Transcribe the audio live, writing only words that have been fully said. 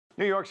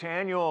New York's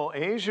annual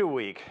Asia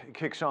Week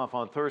kicks off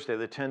on Thursday.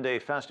 The 10-day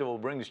festival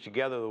brings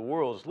together the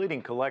world's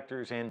leading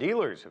collectors and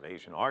dealers of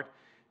Asian art.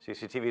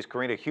 CCTV's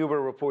Karina Huber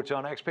reports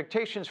on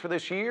expectations for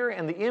this year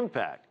and the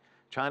impact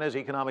China's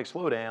economic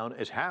slowdown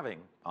is having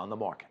on the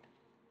market.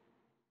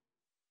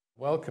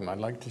 Welcome. I'd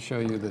like to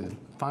show you the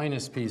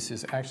finest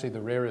pieces, actually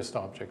the rarest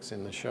objects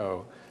in the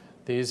show.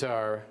 These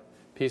are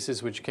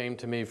pieces which came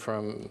to me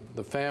from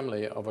the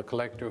family of a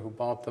collector who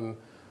bought them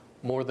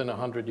more than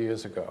 100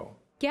 years ago.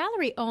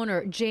 Gallery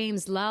owner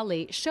James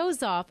Lally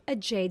shows off a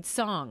jade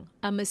song,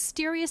 a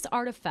mysterious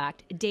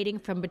artifact dating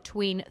from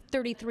between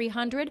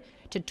 3300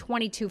 to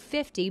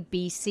 2250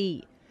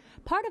 BC.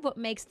 Part of what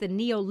makes the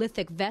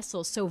Neolithic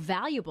vessel so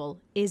valuable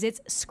is its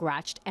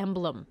scratched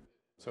emblem.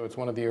 So it's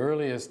one of the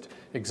earliest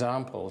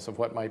examples of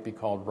what might be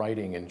called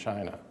writing in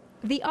China.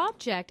 The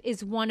object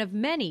is one of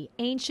many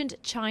ancient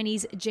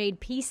Chinese jade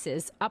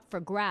pieces up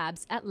for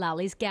grabs at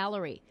Lally's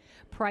gallery.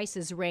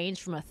 Prices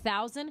range from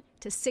 $1,000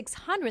 to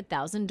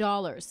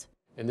 $600,000.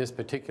 In this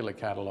particular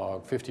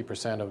catalog,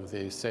 50% of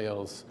the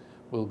sales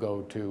will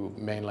go to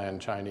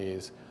mainland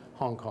Chinese,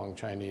 Hong Kong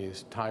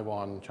Chinese,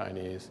 Taiwan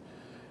Chinese,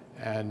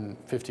 and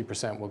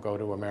 50% will go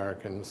to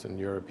Americans and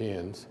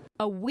Europeans.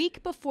 A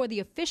week before the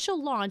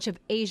official launch of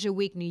Asia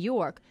Week New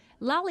York,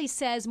 Lally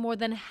says more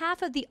than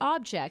half of the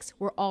objects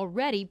were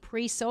already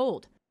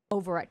pre-sold.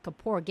 Over at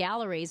Kapoor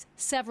Galleries,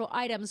 several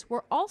items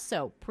were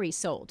also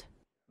pre-sold.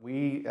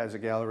 We, as a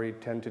gallery,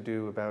 tend to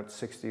do about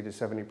 60 to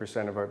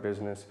 70% of our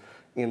business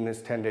in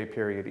this 10-day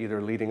period,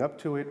 either leading up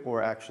to it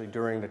or actually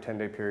during the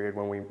 10-day period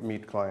when we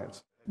meet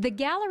clients. The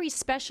gallery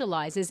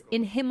specializes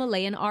in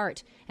Himalayan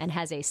art and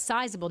has a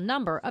sizable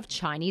number of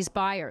Chinese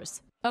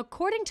buyers.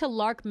 According to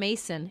Lark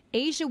Mason,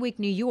 Asia Week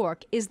New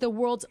York is the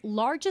world's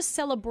largest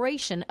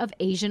celebration of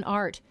Asian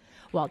art.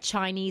 While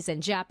Chinese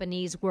and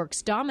Japanese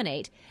works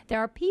dominate, there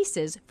are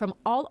pieces from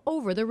all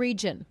over the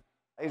region.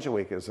 Asia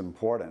Week is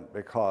important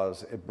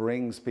because it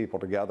brings people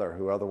together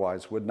who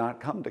otherwise would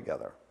not come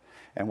together.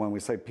 And when we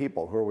say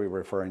people, who are we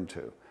referring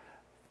to?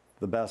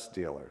 The best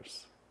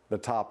dealers, the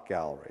top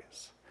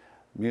galleries,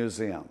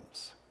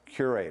 museums,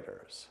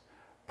 curators,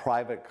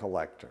 private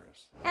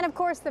collectors. And of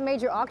course, the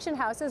major auction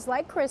houses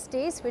like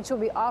Christie's, which will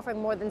be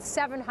offering more than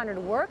 700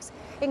 works,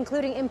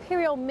 including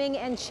Imperial Ming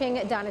and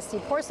Qing Dynasty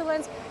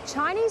porcelains,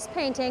 Chinese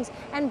paintings,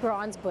 and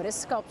bronze Buddhist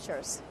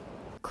sculptures.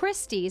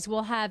 Christie's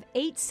will have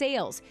 8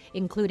 sales,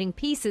 including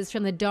pieces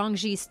from the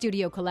Dongji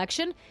Studio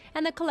collection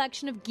and the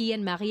collection of Guy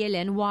and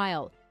Marie-Hélène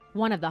Weil.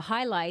 One of the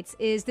highlights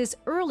is this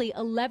early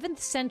 11th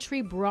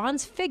century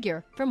bronze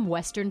figure from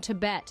Western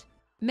Tibet.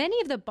 Many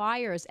of the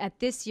buyers at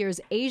this year's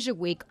Asia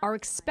Week are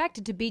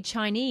expected to be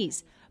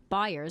Chinese,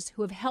 buyers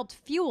who have helped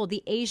fuel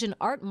the Asian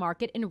art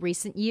market in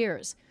recent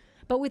years.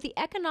 But with the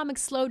economic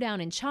slowdown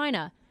in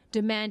China,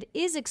 demand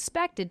is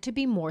expected to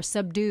be more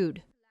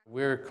subdued.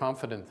 We're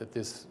confident that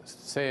this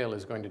sale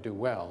is going to do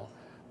well,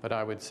 but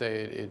I would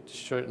say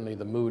certainly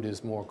the mood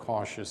is more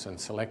cautious and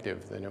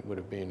selective than it would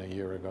have been a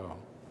year ago.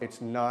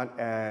 It's not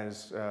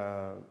as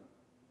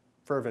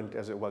fervent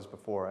as it was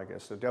before, I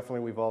guess. So definitely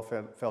we've all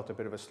felt a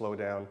bit of a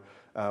slowdown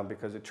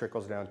because it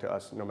trickles down to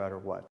us no matter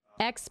what.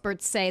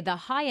 Experts say the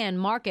high-end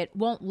market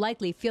won't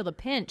likely feel the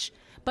pinch,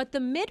 but the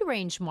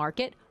mid-range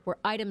market, where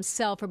items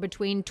sell for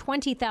between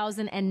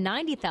 $20,000 and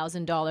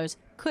 $90,000,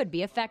 could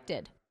be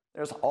affected.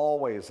 There's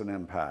always an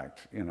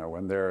impact,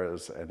 when there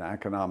is an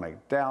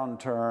economic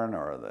downturn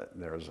or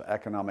there's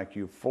economic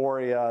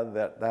euphoria,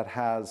 that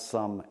has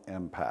some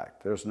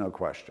impact. There's no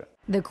question.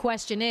 The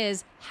question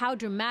is how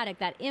dramatic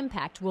that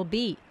impact will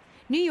be.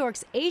 New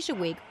York's Asia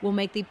Week will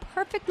make the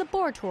perfect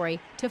laboratory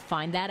to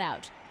find that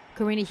out.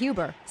 Karina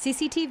Huber,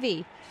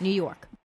 CCTV, New York.